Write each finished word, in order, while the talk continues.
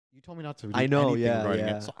You told me not to do I know, anything yeah, regarding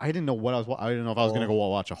yeah. it. So I didn't know what I didn't know if I was going to go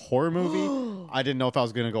watch a horror movie. I didn't know if I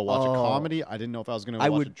was going to go watch a comedy. I didn't know if I was going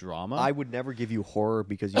to watch a drama. I would never give you horror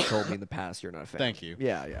because you told me in the past you're not a fan. Thank you.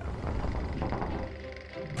 Yeah, yeah.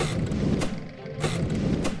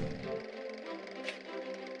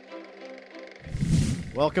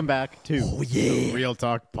 Welcome back to yeah. the Real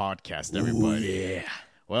Talk Podcast, everybody. yeah.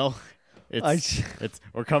 Well,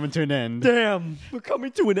 we're coming to an end. Damn, we're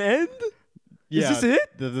coming to an end? Yeah, Is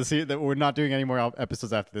this it? We're not doing any more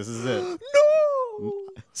episodes after this. This is it. No!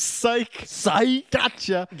 Psych. Psych!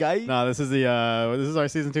 Gotcha. Guy? No, this is our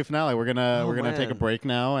season 2 finale. We're gonna take a man. break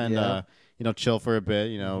now and Yeah. chill for a bit.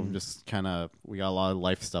 Just kind of we got a lot of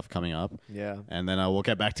life stuff coming up. Yeah. And then we'll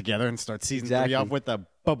get back together and start season 3 Exactly. off with a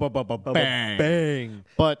bang. Bang.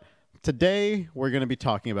 But today we're going to be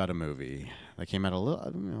talking about a movie that came out a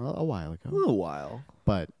while A ago, little while.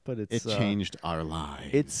 but it's, it changed our lives.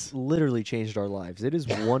 It's literally changed our lives. It is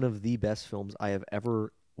one of the best films I have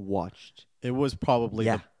ever watched. It was probably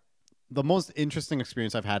Yeah. the most interesting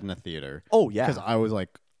experience I've had in a theater. Oh, yeah. Because I was like,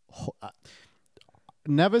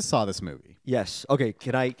 never saw this movie. Yes. Okay.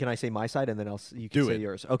 Can I say my side and then you can Do say it.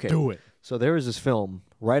 yours? Okay. Do it. So there is this film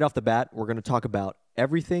right off the bat. We're going to talk about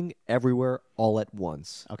Everything, Everywhere, All at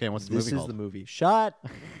Once. Okay, and what's the This movie is called? the movie. Shot.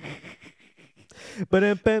 But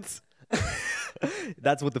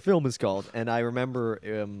that's what the film is called. And I remember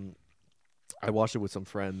I watched it with some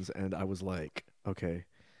friends, and I was like, okay,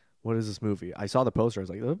 what is this movie? I saw the poster. I was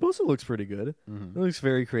like, the poster looks pretty good. Mhm. It looks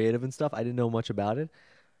very creative and stuff. I didn't know much about it.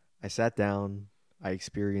 I sat down. I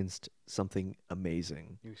experienced something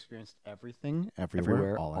amazing. You experienced everything, everywhere,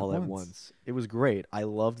 Everywhere, all at once. It was great. I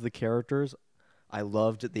loved the characters. I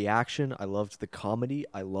loved the action. I loved the comedy.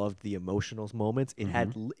 I loved the emotional moments. It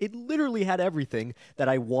it literally had everything that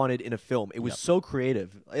I wanted in a film. It was so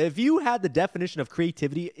creative. If you had the definition of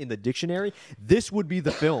creativity in the dictionary, this would be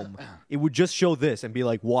the film. It would just show this and be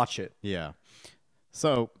like, watch it. Yeah.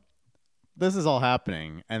 So this is all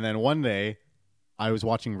happening, and then one day I was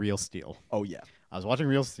watching Real Steel. Oh yeah. I was watching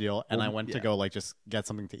Real Steel, and Oh, I went to yeah. go just get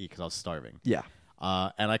something to eat because I was starving. Yeah.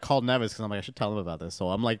 And I called Nevis because I'm like, I should tell him about this. So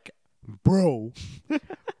I'm like, bro,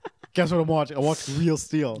 guess what I'm watching? I'm watching Real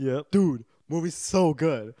Steel. Yep. Dude, movie's so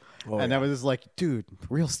good. Oh, and yeah. Nevis is like, dude,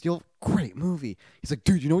 Real Steel, great movie. He's like,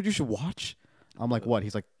 dude, you know what you should watch? I'm like, what?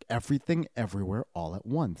 He's like, Everything, Everywhere, All at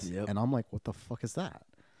Once. Yep. And I'm like, what the fuck is that?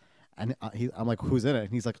 And I'm like, who's in it?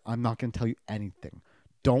 And he's like, I'm not going to tell you anything.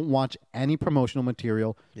 Don't watch any promotional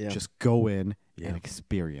material. Yeah. Just go in Yeah. and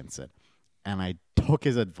experience it. And I took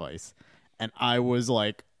his advice, and I was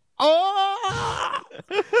like, oh!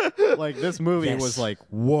 Like, this movie Yes. was like,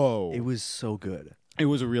 whoa. It was so good. It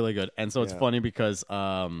was really good. And so it's Yeah. funny because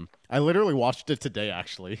I literally watched it today,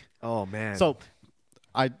 actually. Oh man. So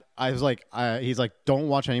I was like, he's like, don't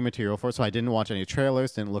watch any material for it. So I didn't watch any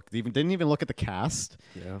trailers. Didn't even look at the cast.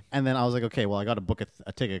 yeah. And then I was like, okay, well, I got to book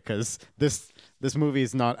a ticket because this movie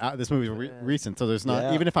is not out. This movie's recent, so there's not.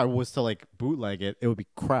 Yeah. Even if I was to bootleg it, it would be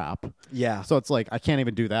crap. Yeah. So it's like I can't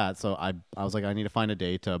even do that. So I was like, I need to find a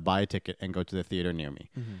day to buy a ticket and go to the theater near me.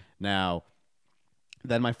 Mm-hmm. Now,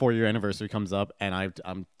 then my 4-year anniversary comes up, and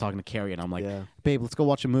I'm talking to Carrie, and I'm like, Yeah. babe, let's go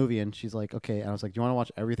watch a movie. And she's like, okay. And I was like, do you want to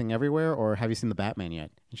watch Everything Everywhere, or have you seen the Batman yet?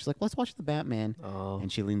 And she's like, let's watch the Batman. Oh.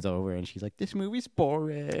 And she leans over and she's like, this movie's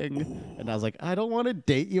boring. And I was like, I don't want to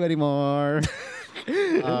date you anymore.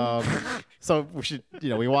 So we should,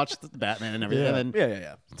 we watched the Batman and everything. Yeah. And then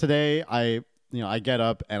Yeah. today I get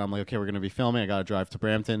up and I'm like, okay, we're going to be filming. I got to drive to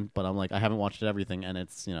Brampton, but I'm like, I haven't watched everything. And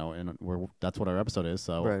it's, and that's what our episode is.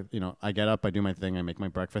 So, Right. I get up, I do my thing, I make my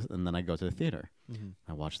breakfast, and then I go to the theater. Mm-hmm.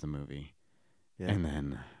 I watch the movie. Yeah. And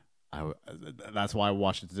then that's why I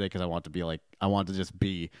watched it today, because I want to just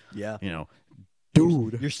be, Yeah.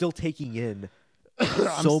 dude. You're still taking in I'm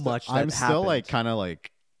so st- much that I'm still happened. kind of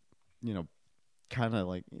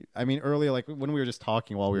earlier, when we were just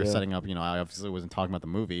talking while we were Yeah. setting up, I obviously wasn't talking about the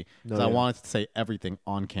movie No, because I yeah. wanted to say everything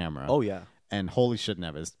on camera. Oh yeah. And holy shit,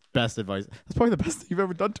 Nevis, best advice. That's probably the best thing you've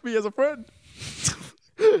ever done to me as a friend.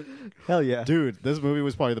 Hell yeah. Dude, this movie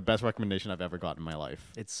was probably the best recommendation I've ever gotten in my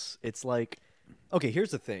life. It's like, okay,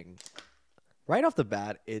 here's the thing. Right off the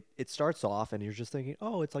bat, it starts off and you're just thinking,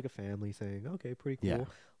 oh, it's like a family thing. Okay, pretty cool. Yeah.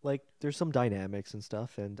 Like there's some dynamics and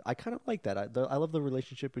stuff, and I kind of like that. I love the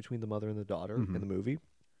relationship between the mother and the daughter in the movie.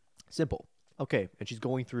 Simple. Okay, and she's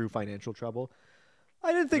going through financial trouble.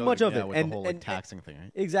 I didn't think much of it. With And the whole and taxing thing,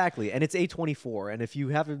 right? exactly, and it's A24. And if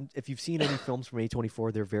you've seen any films from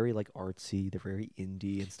A24, they're very artsy, they're very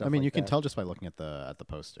indie and stuff. I mean, like you can that. tell just by looking at the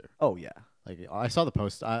poster. Oh yeah, Like I saw the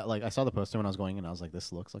post. I saw the poster when I was going in. I was like,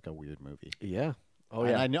 this looks like a weird movie. yeah. Oh,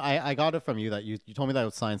 And yeah. I knew I got it from you that you told me that it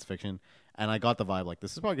was science fiction, and I got the vibe like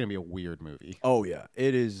this is probably gonna be a weird movie. Oh, yeah.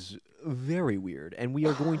 It is very weird, and we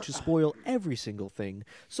are going to spoil every single thing.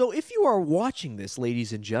 So if you are watching this,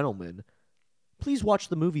 ladies and gentlemen, please watch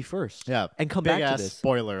the movie first. Yeah, And come big back ass to this.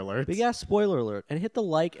 spoiler alert. Big ass spoiler alert. And hit the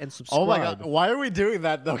like and subscribe. Oh my god, why are we doing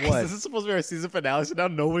that though? What? Because this is supposed to be our season finale, so now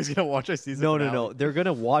nobody's gonna watch our season. No, finale. no, no. They're going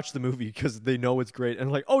to watch the movie because they know it's great.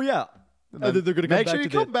 And like, oh, yeah. And then they're going to come Make back sure you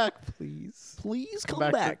to come back, please. Please Come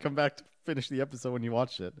come back. come back to finish the episode when you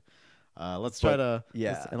watched it. Let's try to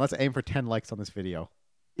yeah. let's aim for 10 likes on this video.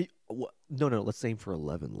 No, no. Let's aim for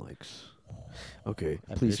 11 likes. Okay.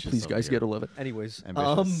 Ambitious Please, over guys, here. get 11. Anyways,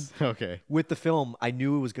 Ambitious. Okay. with the film, I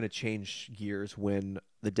knew it was going to change gears when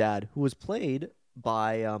the dad, who was played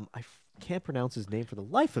by can't pronounce his name for the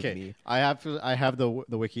life of Okay. me. I have the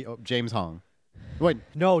wiki. Oh, James Hong. Wait.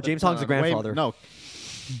 No, James Hong's the grandfather. No.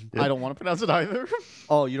 I don't want to pronounce it either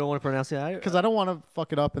Oh, you don't want to pronounce it either? because I don't want to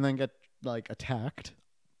fuck it up and then get like attacked.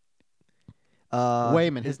 Uh,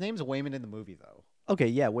 Wayman. His name's Wayman in the movie though. Okay,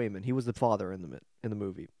 yeah, Wayman. He was the father in the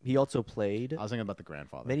movie. He also played I was thinking about the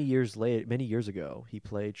grandfather. many years ago. He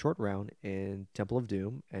played Short Round in Temple of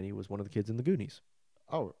Doom, and he was one of the kids in the Goonies.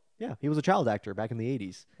 Oh. Yeah, he was a child actor back in the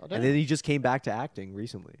 80s. Oh, And damn. then he just came back to acting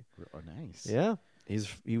recently. Oh, nice. Yeah.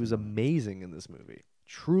 He was amazing in this movie.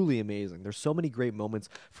 Truly amazing. There's so many great moments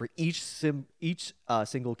for each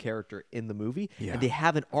single character in the movie, Yeah. and they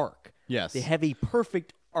have an arc. Yes. They have a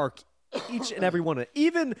perfect arc, each and every one of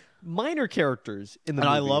even minor characters in the And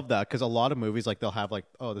movie. I love that because a lot of movies like they'll have like,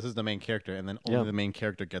 oh, this is the main character, and then only Yeah. the main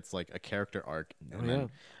character gets like a character arc. And yeah. then,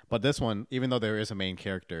 but this one, even though there is a main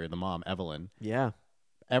character, the mom Evelyn, Yeah,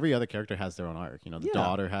 every other character has their own arc. You know, the Yeah.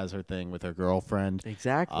 daughter has her thing with her girlfriend.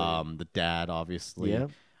 exactly. The dad, obviously. Yeah.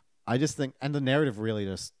 I just think, and the narrative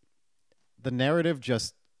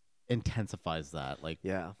just intensifies that. Like,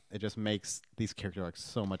 Yeah. it just makes these character arcs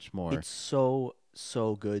so much more. It's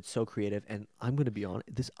so good, so creative, and I'm gonna be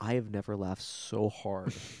honest. I have never laughed so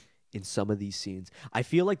hard in some of these scenes. I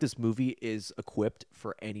feel like this movie is equipped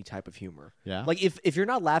for any type of humor. Yeah? Like if you're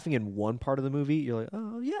not laughing in one part of the movie, you're like,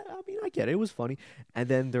 oh yeah, I mean I get it, it was funny, and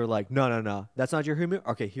then they're like, no, that's not your humor.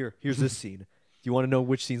 Okay, here's this scene. Do you want to know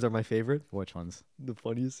which scenes are my favorite? Which ones? The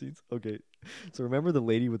funniest scenes? Okay. So remember the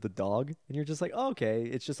lady with the dog? And you're just like, oh, okay,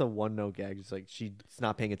 it's just a one-note gag. It's like she's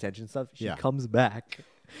not paying attention and stuff. She Yeah. comes back.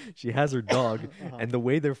 She has her dog. And the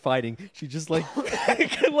way they're fighting, she just like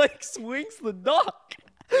like swings the dog.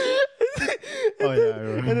 Oh, yeah, I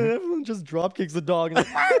remember. And then everyone just drop kicks the dog and like,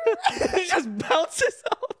 it just bounces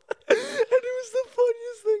off. And it was the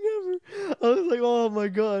funniest thing ever. I was like, oh my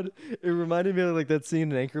god. It reminded me of like that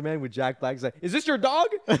scene in Anchorman with Jack Black. He's like, is this your dog?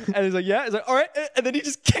 And he's like, yeah. He's like, all right. And then he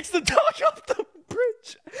just kicks the dog off the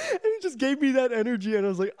bridge. And it just gave me that energy. And I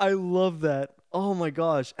was like, I love that. Oh my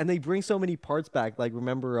gosh. And they bring so many parts back. Like,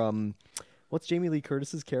 remember, what's Jamie Lee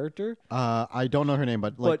Curtis's character? I don't know her name,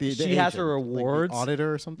 but like But the she has agent, her like the awards.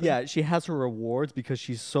 auditor or something. Yeah, she has her awards because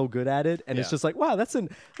she's so good at it, and it's Yeah. just like, wow, that's a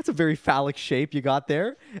very phallic shape you got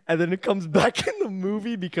there, and then it comes back in the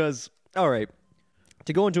movie because, all right,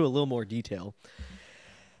 to go into a little more detail,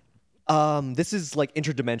 this is like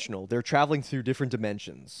interdimensional. They're traveling through different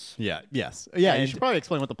dimensions. Yeah. Yes. Yeah. You And- should probably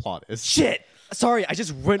explain what the plot is. Shit, sorry, I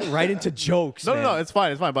just went right into jokes. No, man. no, it's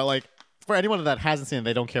fine. It's fine. But like, for anyone that hasn't seen it,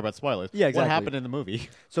 they don't care about spoilers. Yeah, What exactly. happened in the movie?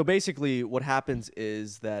 So basically, what happens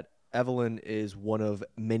is that Evelyn is one of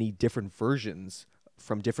many different versions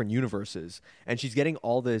from different universes, and she's getting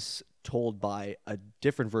all this told by a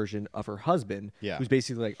different version of her husband, Yeah. who's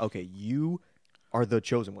basically like, okay, you are the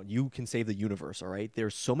chosen one. You can save the universe, all right?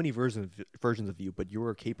 There's so many versions of you, but you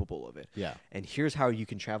are capable of it. Yeah. And here's how you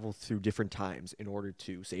can travel through different times in order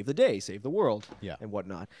to save the day, save the world, Yeah. and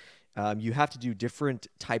whatnot. You have to do different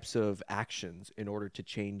types of actions in order to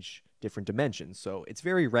change different dimensions. So it's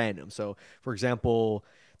very random. So, for example,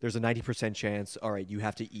 there's a 90% chance, all right, you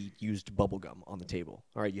have to eat used bubble gum on the table.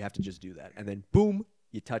 All right, you have to just do that. And then, boom,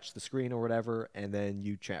 you touch the screen or whatever, and then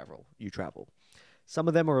you travel. Some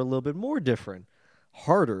of them are a little bit more different,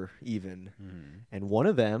 harder even. And one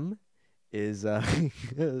of them is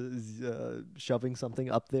shoving something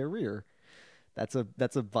up their rear. That's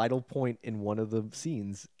a vital point in one of the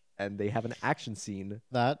scenes, and they have an action scene.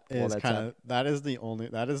 That Well, is that's kind of that is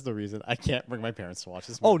the reason I can't bring my parents to watch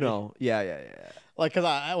this movie. Oh no, yeah. Like,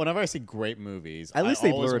 cause whenever I see great movies, At least I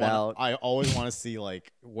they always blur it wanna- out. I always want to see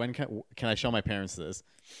like when can I show my parents this?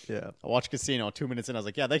 Yeah. I watched Casino 2 minutes in. I was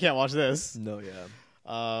like, yeah, they can't watch this. No,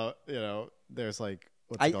 yeah. You know, there's like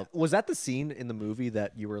what's it I called? was that the scene in the movie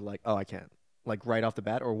that you were like, oh, I can't, like right off the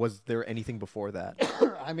bat, or was there anything before that?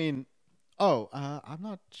 I mean, I'm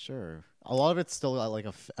not sure. A lot of it's still like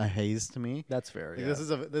a haze to me. That's fair. Like, Yeah. This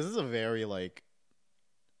is a very like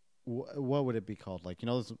what would it be called? Like,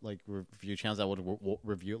 those like review channels that would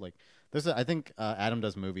review like I think Adam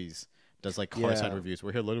does movies, does like car side Yeah. reviews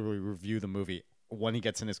where he'll literally review the movie when he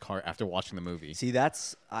gets in his car after watching the movie. See,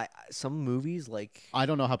 that's some movies like I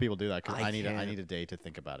don't know how people do that because I I need can't. a day to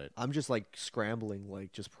think about it. I'm just like scrambling,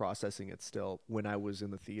 like just processing it still. When I was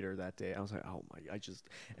in the theater that day, I was like, oh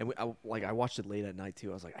my, I watched it late at night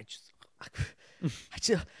too. I was like, I just,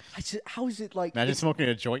 how is it like? Imagine smoking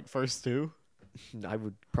a joint first too. I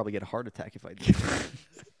would probably get a heart attack if I did.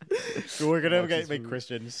 So we're gonna Watch this make movie.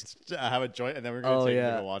 Christian have a joint, and then we're gonna take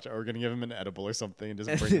him to watch it, or we're gonna give him an edible or something, and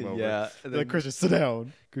just bring him over. Yeah, and Be like, then- Christian, sit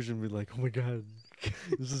down. Christian would be like, oh my god,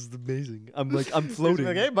 this is amazing. I'm floating. He's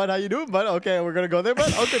like, hey, bud, how you doing, bud? Okay, we're gonna go there,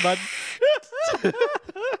 bud. Okay, bud.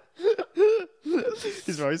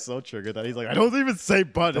 He's probably so triggered that he's like, I don't even say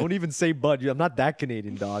bud. Don't even say bud. I'm not that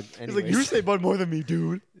Canadian, dog. He's like, Anyways. you say bud more than me,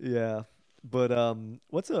 dude. Yeah. But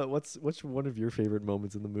what's one of your favorite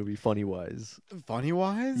moments in the movie, funny wise? Funny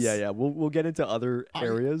wise? Yeah. We'll get into other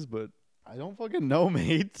areas, but I don't fucking know,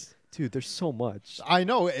 mate. dude, there's so much. I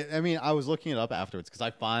know. I mean, I was looking it up afterwards because I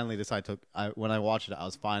finally decided when I watched it, I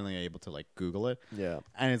was finally able to like Google it. Yeah.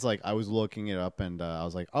 And it's like I was looking it up, and I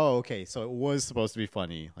was like, oh, okay, so it was supposed to be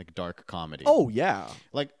funny, like dark comedy. Oh yeah.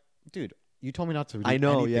 Like, dude, you told me not to do I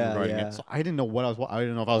know, anything yeah, regarding yeah. it, so I didn't know what I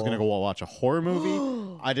didn't know if I was gonna go watch a horror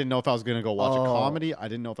movie. I didn't know if I was gonna go watch a Oh. comedy. I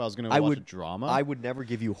didn't know if I was gonna watch a drama. I would never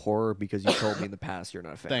give you horror because you told me in the past you're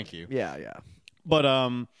not a fan. Thank you. Yeah. But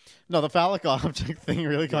no, the phallic object thing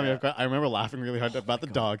really caught me Yeah. off guard. I remember laughing really hard about the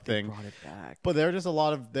dog They thing. brought it back. But there are just a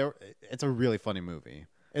lot of there. It's a really funny movie.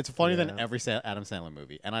 It's funnier than Yeah. every Adam Sandler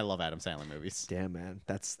movie, and I love Adam Sandler movies. Damn, man,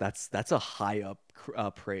 that's a high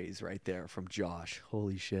up praise right there from Josh.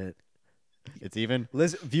 Holy shit. It's even.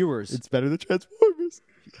 Viewers, It's better than Transformers.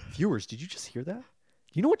 viewers, did you just hear that?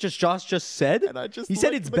 You know what Josh just said? And I just he said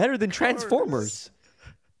like it's the better than cars. Transformers.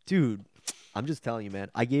 Dude, I'm just telling you, man.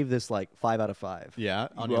 I gave this like 5 out of 5. Yeah,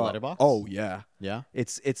 on your letterbox. Oh yeah. yeah.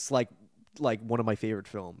 It's like one of my favorite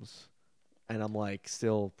films. And I'm like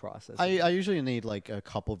still processing. I usually need like a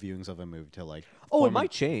couple viewings of a movie to like. it form a-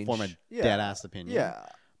 might change. Form a Yeah. dead ass opinion. Yeah.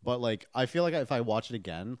 But like, I feel like if I watch it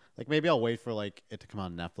again, like maybe I'll wait for like it to come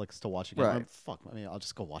on Netflix to watch it again. Right. Or, fuck, I mean, I'll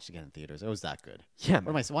just go watch it again in theaters. It was that good. Yeah, What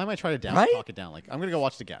am I? Why am I trying to Right? talk it down? Like, I'm gonna go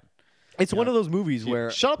watch it again. It's one Yeah. of those movies Dude,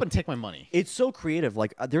 where shut up and take my money. it's so creative.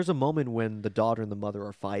 Like there's a moment when the daughter and the mother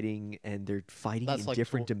are fighting, and they're fighting That's in like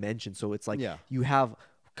different dimensions. So it's like Yeah. you have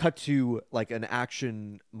cut to like an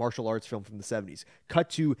action martial arts film from the 70s. Cut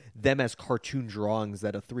to them as cartoon drawings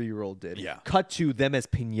that a 3-year-old did. Yeah. Cut to them as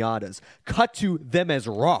piñatas. Cut to them as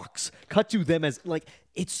rocks. Cut to them as like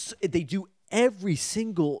they do every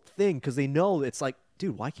single thing because they know it's like,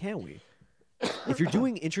 dude, why can't we? If you're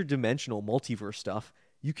doing interdimensional multiverse stuff,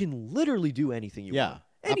 you can literally do anything you Yeah, want.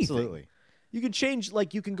 Anything. absolutely. You can change,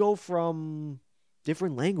 like, you can go from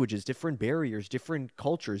different languages, different barriers, different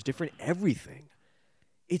cultures, different everything.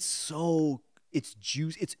 It's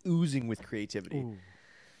oozing with creativity. Ooh.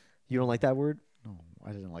 You don't like that word? No,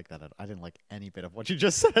 I didn't like that. I didn't like any bit of what you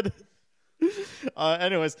just said.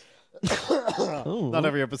 Anyways, not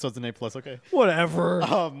every episode's an A+. Okay. Whatever.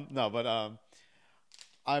 No, but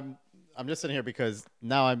I'm just sitting here because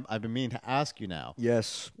now I've been meaning to ask you now.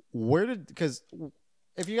 Yes. Because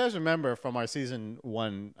if you guys remember from our season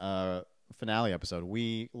 1 finale episode,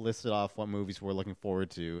 we listed off what movies we're looking forward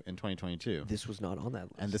to in 2022. This was not on that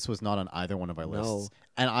list. And this was not on either one of our No. lists.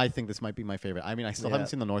 And I think this might be my favorite. I mean, I still Yeah. haven't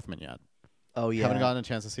seen The Northman yet. Oh, yeah. Haven't gotten a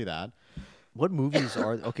chance to see that. What movies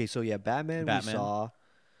are... Okay, so yeah, Batman. we saw.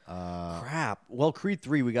 Crap. Well, Creed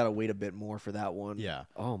 3, we got to wait a bit more for that one. Yeah.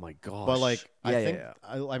 Oh, my gosh. But like, I Yeah, think,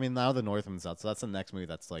 yeah. I mean, now The Northman's out, so that's the next movie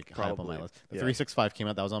that's like high up on my Probably. list. The Yeah. 365 came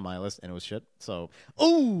out, that was on my list, and it was shit. So,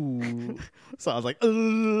 Ooh. so I was like,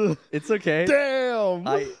 ugh, It's okay. damn.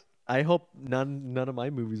 I hope none of my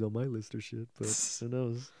movies on my list are shit, but who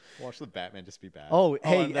knows? Watch the Batman just be bad. Oh,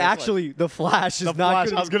 hey, and there's, actually, The Flash is like, The not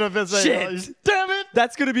Flash. gonna I was gonna say, Shit. damn it.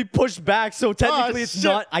 That's going to be pushed back, so technically it's shit.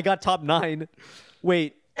 not. I got top 9.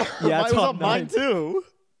 Wait. Yeah, Mine was top on 9. mine too.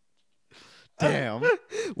 Damn.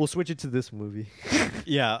 We'll switch it to this movie.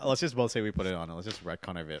 Yeah, let's just both say we put it on. Let's just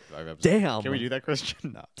retcon our episode. Damn. Can we do that,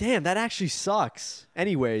 Christian? No. Damn, that actually sucks.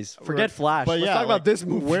 Anyways, forget Right. Flash. But Let's yeah, talk about like, this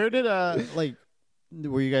movie. Where did like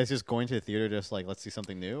were you guys just going to the theater just like let's see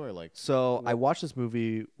something new or like So I watched this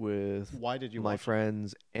movie with why did you my watch it?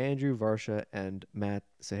 friends Andrew Varsha and Matt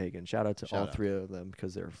Sahagan. Shout out to Shout all out. 3 of them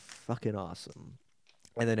because they're fucking awesome.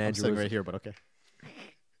 And then I'm Andrew sitting was, right here, but okay.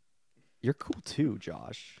 You're cool too,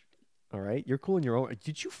 Josh. All right, you're cool in your own.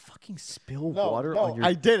 Did you fucking spill water on your?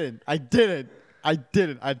 I didn't.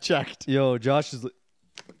 I checked. Yo, Josh is.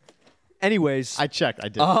 Anyways, I checked. I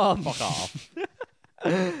did. Um, Fuck off.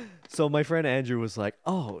 So my friend Andrew was like,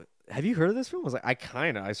 "Oh, have you heard of this film?" I was like,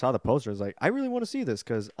 I saw the poster. I was like, I really want to see this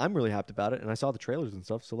because I'm really hyped about it, and I saw the trailers and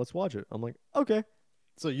stuff. So let's watch it. I'm like, okay,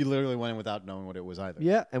 So you literally went in without knowing what it was either.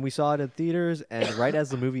 yeah. And we saw it in theaters. And right as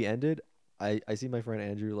the movie ended, I see my friend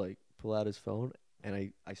Andrew like pull out his phone,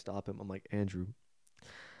 and I stop him. I'm like, Andrew,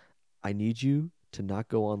 I need you to not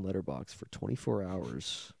go on Letterboxd for 24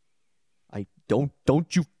 hours. I don't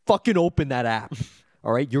you fucking open that app.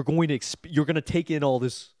 All right, you're going to you're going to take in all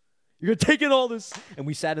this. You're going to take in all this. And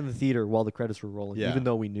we sat in the theater while the credits were rolling, Yeah. even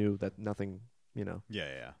though we knew that nothing,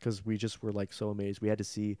 Yeah. because we just were like so amazed. We had to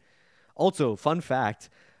see. Also, fun fact,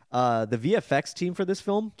 the VFX team for this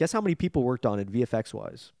film, guess how many people worked on it VFX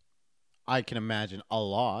wise? I can imagine a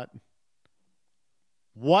lot.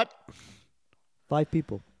 What? 5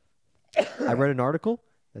 people. I read an article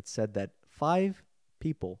that said that 5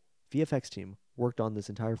 people, VFX team, worked on this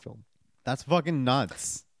entire film. That's fucking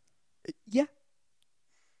nuts. Yeah.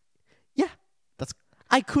 Yeah. That's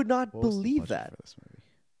I could not what was the believe budget that. for this movie?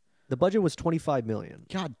 The budget was $25 million.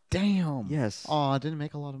 God damn. Yes. Oh, it didn't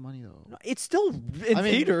make a lot of money though. It's still in I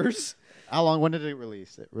mean, theaters. How long? When did it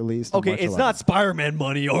release? It released. on Okay, March it's 11th. not Spider-Man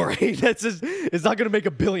money, all right. That's just, it's not going to make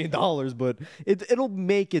 $1 billion, but it'll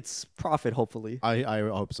make its profit, hopefully. I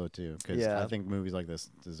hope so too, because Yeah. I think movies like this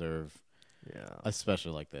deserve, Yeah.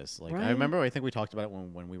 especially like this. Like Right? I remember, I think we talked about it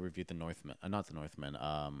when we reviewed the Northman, not the Northman,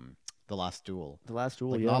 The Last Duel. The Last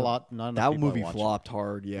Duel, Like yeah. not enough That people are movie watching. flopped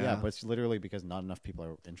hard, yeah. Yeah, but it's literally because not enough people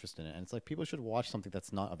are interested in it, and it's like people should watch something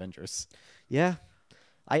that's not Avengers. Yeah.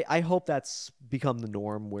 I hope that's become the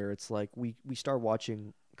norm where it's like we start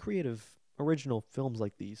watching creative, original films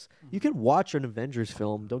like these. You can watch an Avengers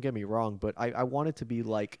film, don't get me wrong, but I want it to be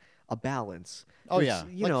like a balance. Oh There's, yeah,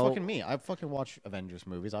 you like know, fucking me. I fucking watch Avengers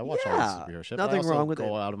movies. I watch all Yeah, this superhero shit. nothing but I also wrong with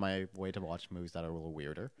go it. out of my way to watch movies that are a little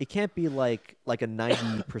weirder. it can't be like a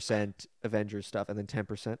 90% Avengers stuff and then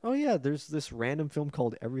 10%. Oh yeah, there's this random film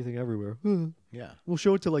called Everything Everywhere. Yeah, We'll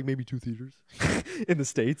show it to like maybe 2 theaters in the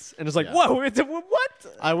States, and it's like, Yeah. whoa, what?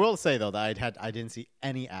 I will say though that I didn't see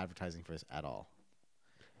any advertising for this at all.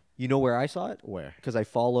 You know where I saw it? Where? Because I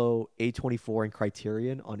follow A24 and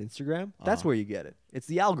Criterion on Instagram. That's where you get it. It's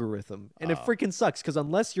the algorithm. And it freaking sucks because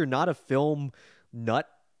unless you're not a film nut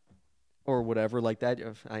or whatever like that,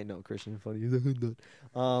 I know, Christian, funny.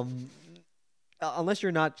 Unless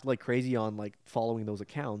you're not like crazy on like following those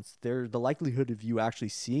accounts, the likelihood of you actually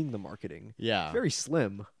seeing the marketing Yeah, very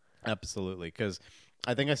slim. absolutely. Because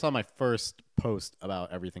I think I saw my first post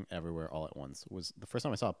about Everything Everywhere all at once. Was the first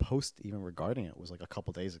time I saw a post even regarding it was like a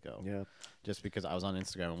couple days ago. Yeah. Just because I was on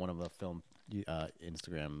Instagram and one of the film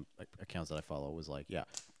Instagram accounts that I follow was like,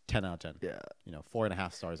 10 out of 10. Yeah.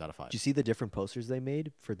 4.5 stars out of 5. Do you see the different posters they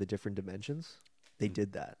made for the different dimensions? They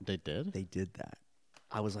did that. They did? They did that.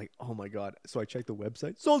 I was like, oh my God. So I checked the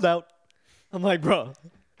website. Sold out. I'm like, bro,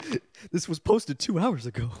 this was posted 2 hours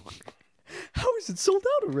ago. How is it sold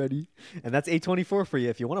out already? And that's A24 for you.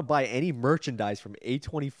 If you want to buy any merchandise from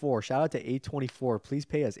A24, shout out to A24. Please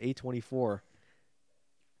pay us A24.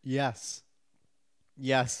 Yes.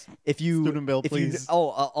 Yes. If you Student bill, if you- please.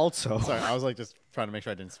 also, Sorry, I was like just trying to make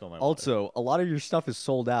sure I didn't spill my water. also, a lot of your stuff is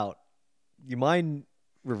sold out. You mind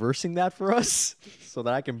reversing that for us so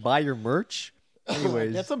that I can buy your merch?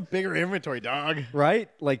 Anyways, Get some bigger inventory, dog. right?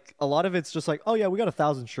 Like a lot of it's just like, oh yeah, we got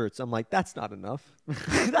 1,000 shirts. I'm like, that's not enough.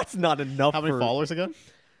 That's not enough. How many for- followers again?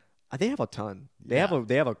 They have a ton. They Yeah.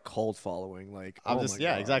 have a cult following. Like, I'm oh just my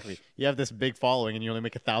yeah, gosh. exactly. You have this big following and you only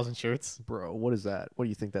make 1,000 shirts. Bro, what is that? What do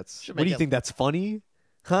you think that's? Should What do make you it- think that's funny?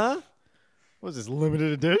 Huh? What is this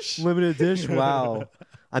limited edition? Limited edition. Wow.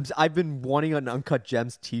 I've been wanting an Uncut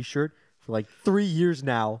Gems T-shirt for like 3 years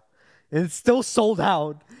now, and it's still sold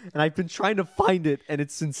out. And I've been trying to find it, and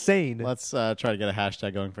it's insane. Let's try to get a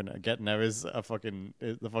hashtag going for get Nevis the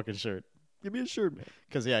fucking shirt. Give me a shirt, man.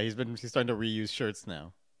 Because he's starting to reuse shirts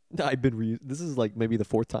now. I've been This is like maybe the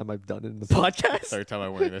 4th time I've done it in the podcast. Third time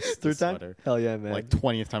I'm wearing this, Third this time? sweater. Hell yeah, man. Like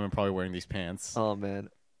 20th time I'm probably wearing these pants. Oh man,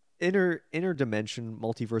 interdimension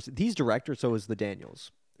multiverse. These directors, so is the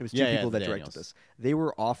Daniels. It was two Yeah, people the that directed Daniels. this. They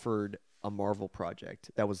were offered a Marvel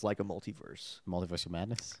project that was like a multiverse. Multiverse of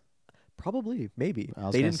Madness. Probably, maybe. I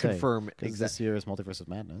was They gonna didn't say, confirm 'cause exactly. this year is Multiverse of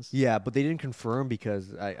Madness. Yeah, but they didn't confirm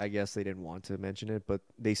because I guess they didn't want to mention it. But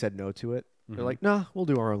they said no to it. They're Mhm. like, nah, we'll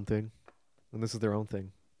do our own thing, and this is their own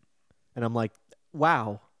thing. And I'm like,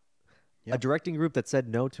 wow, a Yep. directing group that said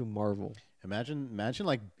no to Marvel. Imagine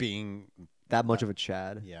like being. That much of a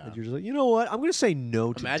Chad. Yeah. And you're just like, you know what? I'm gonna say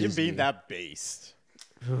no to Imagine Disney. being that based.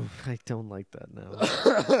 I don't like that now.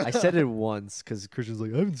 I said it once because Christian's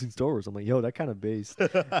like, I haven't seen Star Wars. I'm like, yo, that kind of based.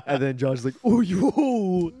 And then Josh's like, oh,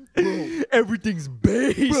 yo, everything's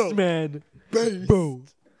based, Bro. man. Based. Bro.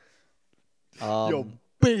 Yo,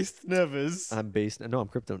 based Neves. I'm based. No, I'm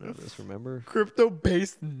Crypto Nervous. Remember? Crypto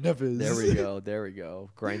based Neves. There we go. There we go.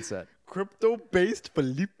 Grind set. Crypto based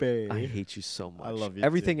Felipe. I hate you so much. I love you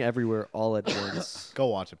Everything, everywhere, all at once. Go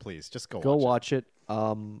watch it, please. Just Go watch watch it.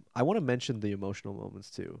 I want to mention the emotional moments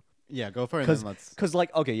too. it. Yeah, go for it. And then let's. Because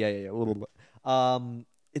like, okay, yeah. A little bit.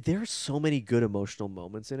 There are so many good emotional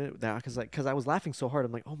moments in it that because I was laughing so hard.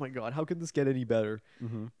 I'm like, oh my god, how can this get any better?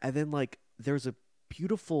 Mm-hmm. And then like there's a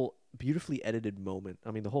beautifully edited moment.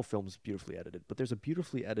 I mean, the whole film's beautifully edited, but there's a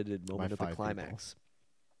beautifully edited moment at the 5 climax,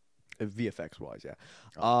 VFX wise, yeah.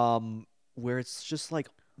 Oh. Where it's just like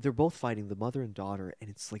they're both fighting, the mother and daughter, and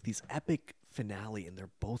it's like these epic finale, and they're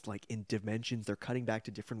both like in dimensions. They're cutting back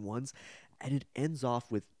to different ones, and it ends off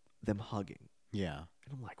with them hugging. Yeah.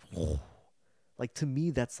 And I'm like, whoa. Like to me,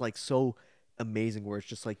 that's like so amazing. Where it's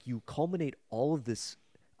just like you culminate all of this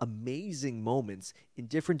amazing moments in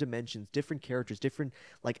different dimensions, different characters, different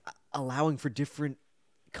like allowing for different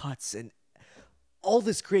cuts and all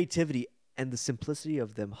this creativity and the simplicity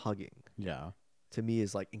of them hugging. Yeah. To me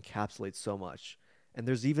is like encapsulates so much. And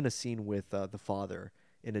there's even a scene with the father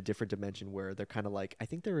in a different dimension where they're kind of like, I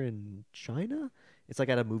think they're in China. It's like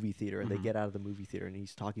at a movie theater, and they get out of the movie theater, and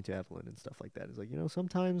he's talking to Evelyn and stuff like that. He's like,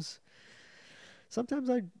 sometimes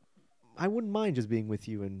I wouldn't mind just being with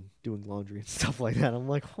you and doing laundry and stuff like that. I'm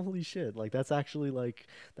like, holy shit! Like that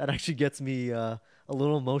actually gets me a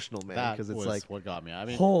little emotional, man. That Because it's was like, what got me. I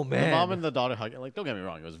mean, oh the man, mom and the daughter hugging. Like, don't get me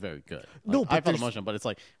wrong, it was very good. Like, No, but I felt there's- emotional, but it's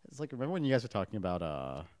like remember when you guys were talking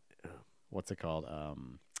about what's it called?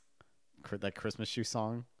 That Christmas shoe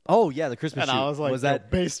song. oh yeah, the Christmas And shoot. I was like, was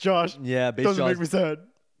that bass Josh? yeah, based Doesn't on make me sad.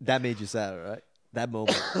 that made you sad, right? That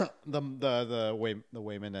moment. The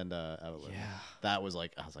Wayman and Evelyn. Yeah. That was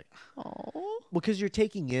like I was like, oh. Because you're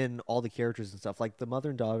taking in all the characters and stuff, like the mother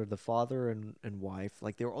and daughter, the father and wife,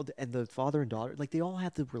 like they're all, and the father and daughter, like they all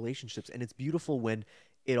have the relationships, and it's beautiful when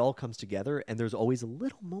it all comes together, and there's always a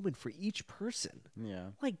little moment for each person. Yeah.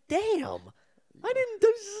 Like, damn, I didn't.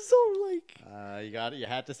 This is so like. You got it. You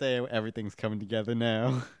had to say everything's coming together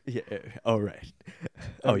now. Yeah. All right.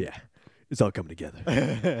 Oh yeah, it's all coming together.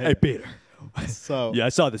 Hey Peter. So Yeah, I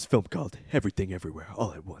saw this film called Everything Everywhere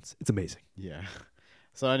All at Once. It's amazing. yeah.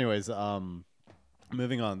 So, anyways,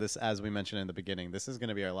 moving on. This, as we mentioned in the beginning, this is going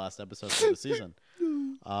to be our last episode for the season.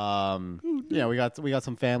 Yeah, we got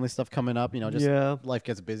some family stuff coming up. Just Yeah. life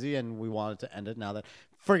gets busy, and we wanted to end it now that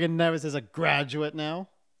friggin' Neves is a graduate now.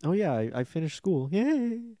 Oh yeah, I finished school.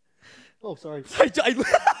 Yay. Oh sorry. I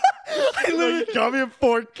literally got me a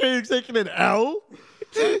 4K taking an L.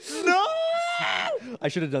 No. I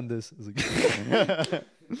should have done this. I was like,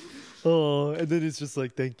 oh, and then it's just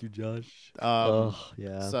like, thank you, Josh.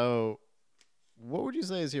 Yeah. So, what would you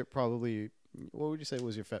say is What would you say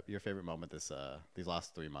was your favorite moment these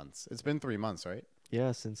last 3 months? It's been 3 months, right?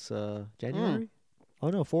 Yeah, since January. Oh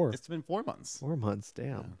no, 4. It's been 4 months. 4 months. Damn.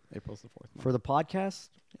 Yeah, April's the 4th month. For the podcast,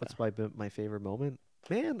 what's my favorite moment?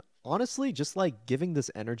 Man, honestly, just like giving this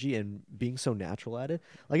energy and being so natural at it.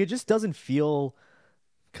 Like it just doesn't feel.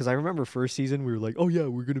 Because I remember first season we were like, oh yeah,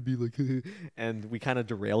 we're gonna be like, and we kind of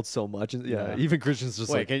derailed so much. And yeah, even Christian's just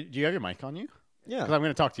Wait, like, do you have your mic on you? yeah, Because I'm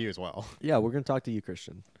going to talk to you as well. yeah, we're gonna talk to you,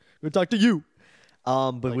 Christian. We're gonna talk to you.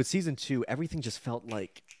 But with season 2, everything just felt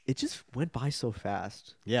like it just went by so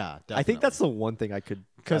fast. Yeah, definitely. I think that's the one thing I could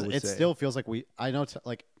because would it say. still feels like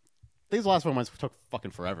like these last 4 months took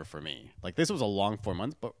fucking forever for me. Like this was a long 4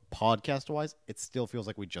 months, but podcast wise, it still feels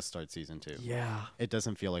like we just started season 2. Yeah, It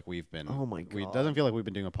doesn't feel like we've been. Oh my It God. doesn't feel like we've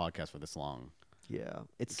been doing a podcast for this long. yeah.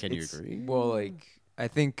 Can you agree? Well, like I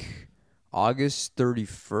think August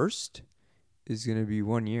 31st is gonna be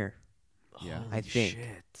 1 year. Yeah. I think.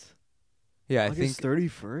 Shit. Yeah, August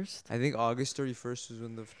 31st. I think August 31st was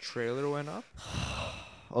when the trailer went up.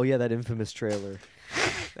 Oh yeah, that infamous trailer.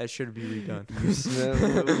 That should be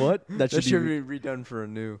redone. What? That should be redone for a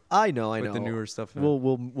new. I know. with the newer stuff. in it.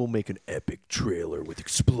 We'll make an epic trailer with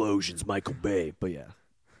explosions, Michael Bay. But yeah.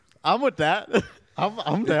 I'm with that.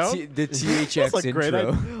 I'm down. the THX That's a great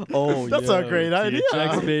intro. idea. Oh, That's a great idea.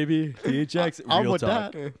 THX baby. THX. I'm real with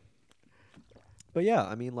talk. that. But yeah,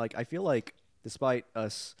 I mean, like, I feel like despite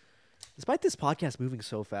this podcast moving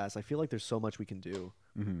so fast, I feel like there's so much we can do.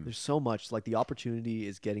 Mhm. There's so much. Like, the opportunity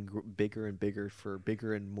is getting bigger and bigger for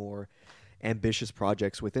bigger and more ambitious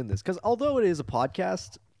projects within this. Because although it is a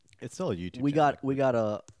podcast, It's still a YouTube. we channel. got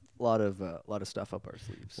a lot of stuff up our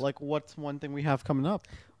sleeves. Like, what's one thing we have coming up?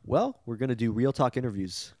 Well, we're gonna do real talk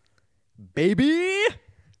interviews, baby.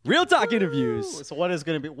 Real talk interviews. So what is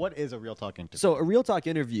a real talk interview? So a real talk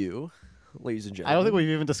interview, ladies and I gentlemen. don't think we've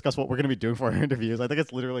even discussed what we're going to be doing for our interviews. I think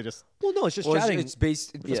it's literally just Well, no, it's just Well, chatting. it's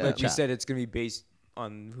based. Yeah. Like you Chat. said, it's gonna be based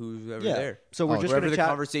on whoever Yeah. there. So we're Oh, just Wherever gonna the chat.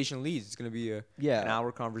 conversation leads, it's gonna be an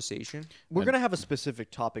hour conversation. We're gonna have a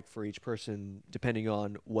specific topic for each person depending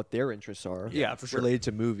on what their interests are. Yeah, for sure. Related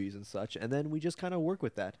to movies and such, and then we just kind of work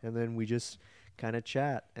with that, and then we just kind of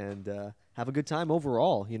chat and have a good time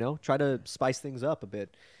overall. You know, try to spice things up a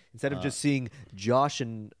bit instead of just seeing Josh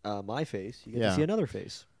and my face. You get to Yeah. see another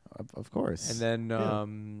face. Of course. And then Yeah.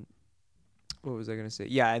 what was I gonna say?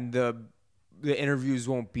 Yeah, and the interviews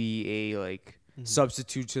won't be a like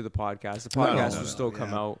substitute to the podcast. The No, podcast no, will no, still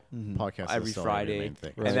come yeah. out podcast is every still Friday. Your main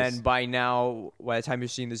thing. Right. And then by now, by the time you're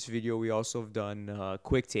seeing this video, we also have done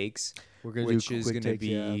quick takes, We're gonna which do is quick gonna takes,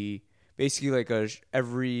 yeah. be basically like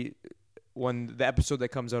every one. The episode that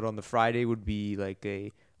comes out on the Friday would be like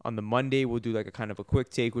on the Monday we'll do like a kind of a quick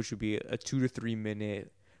take, which would be a 2 to 3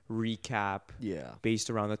 minute recap Yeah. based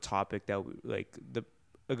around the topic that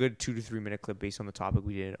a good 2 to 3 minute clip based on the topic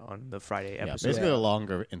we did on the Friday Yeah, episode. basically a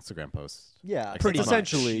longer Instagram post. Yeah, Pretty much,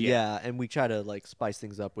 essentially, yeah. yeah. And we try to like spice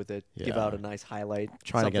things up with it, give Yeah. out a nice highlight.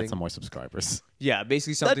 Trying to get something. some more subscribers. Yeah,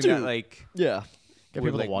 basically something too. that like Yeah. Get Would,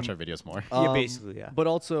 people like, to watch our videos more. yeah, basically yeah. But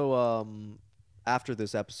also, after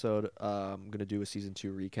this episode, I'm gonna do a season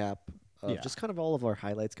 2 recap of Yeah. just kind of all of our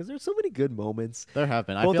highlights because there's so many good moments. There have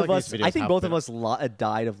been. I Both feel of like us, these videos I think have both been- of us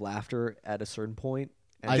died of laughter at a certain point.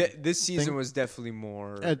 And This season think- was definitely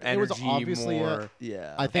more It energy, was obviously more.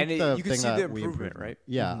 yeah, I think And the you can thing see that the we improvement, improved- right?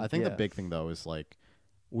 Yeah, I think the Yeah. big thing though is like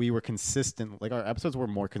we were consistent. Like our episodes were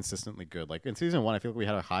more consistently good. Like in season 1, I feel like we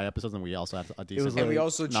had our high episodes and we also had a decent. was And we like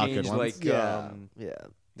also not good changed ones. like yeah, yeah.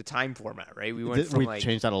 the time format, right? We went from we like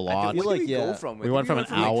changed that a I lot. think, feel what like, did we go yeah. from? We went from an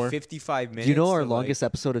like hour. 55 minutes. Do you know our to, like- longest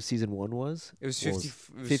episode of season 1 was? It was What was-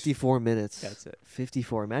 50. It was 54 minutes. That's it.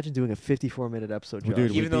 54. Imagine doing a 54-minute episode. Well, Josh.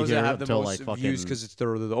 dude, we'd Even be those that here have the until, most like, views fucking- because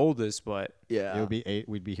they're the oldest, but yeah. It would be 8.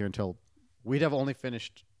 We'd be here until we'd have only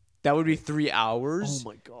finished. that would be 3 hours.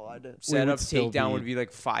 Oh my god. Setup, still takedown be- would be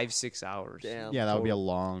like 5-6 hours. Damn. Yeah, that would be a totally.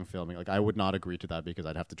 long filming. Like I would not agree to that because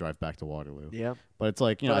I'd have to drive back to Waterloo. Yeah. But it's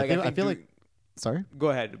like, you know, But, like, I feel like. Sorry. Go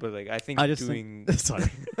ahead, but like I think I just doing. think, sorry.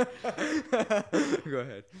 Go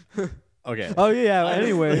ahead. Okay. Oh yeah.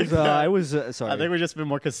 Anyways, I was sorry. I think we've just been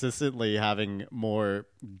more consistently having more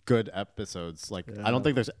good episodes. Like I Yeah. don't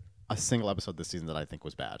think there's a single episode this season that I think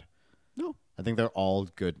was bad. No. I think they're all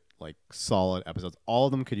good, like solid episodes. All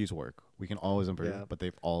of them could use work. We can always improve, Yeah. but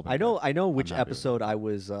they've all been I know. good. I know which happy with it. episode I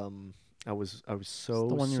was. I was so.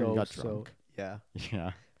 the one where you so, got so- drunk. Yeah.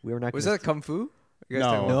 Yeah. We were not. Was gonna that Kung Fu? You guys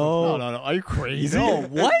No. talking about- No. No. Are you crazy? No.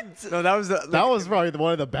 What? No, that was the. That was probably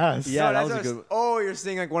one of the best. Yeah, that that's was a what I good- Oh, you're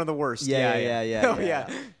saying like one of the worst. Yeah, yeah. yeah, Oh, yeah.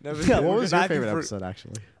 yeah. No, Yeah, What was your back favorite and episode,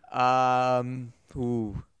 actually?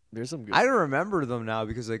 Ooh. There's some good. I don't remember them now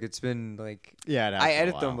because like it's been like Yeah, it has I been a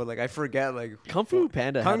edit them, while. but like I forget like Kung Fu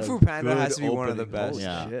Panda. Kung had a Fu Panda good has to be one of the opening. best. Holy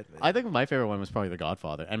Yeah. shit, man. I think my favorite one was probably The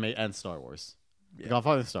Godfather and Star Wars. The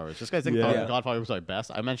Godfather and Star Wars. Just guys think Yeah. Godfather was our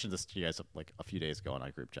best. I mentioned this to you guys like a few days ago in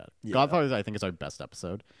our group chat. Yeah. Godfather, I think, is our best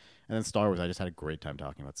episode. And then Star Wars, I just had a great time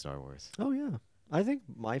talking about Star Wars. Oh yeah. I think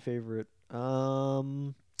my favorite.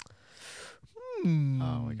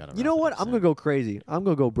 Oh, we gotta You know wrap it what? up I'm soon. gonna go crazy. I'm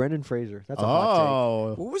gonna go Brendan Fraser. That's a hot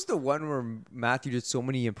Oh, what was the one where Matthew did so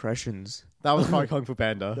many impressions? that was probably Kung Fu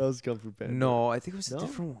Panda. take. That was Kung Fu Panda. No, I think it was a No?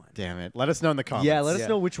 different one. Damn it. Let us know in the comments. Yeah, let us Yeah.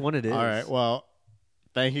 know which one it is. All right. Well,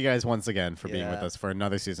 thank you guys once again for being with Yeah. us for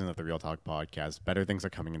another season of the Real Talk podcast. Better things are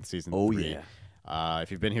coming in season Oh, 3. yeah. If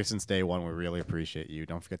you've been here since day 1, we really appreciate you.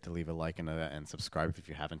 Don't forget to leave a like and subscribe if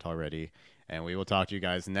you haven't already. And we will talk to you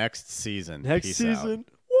guys next season. Next Peace out. season.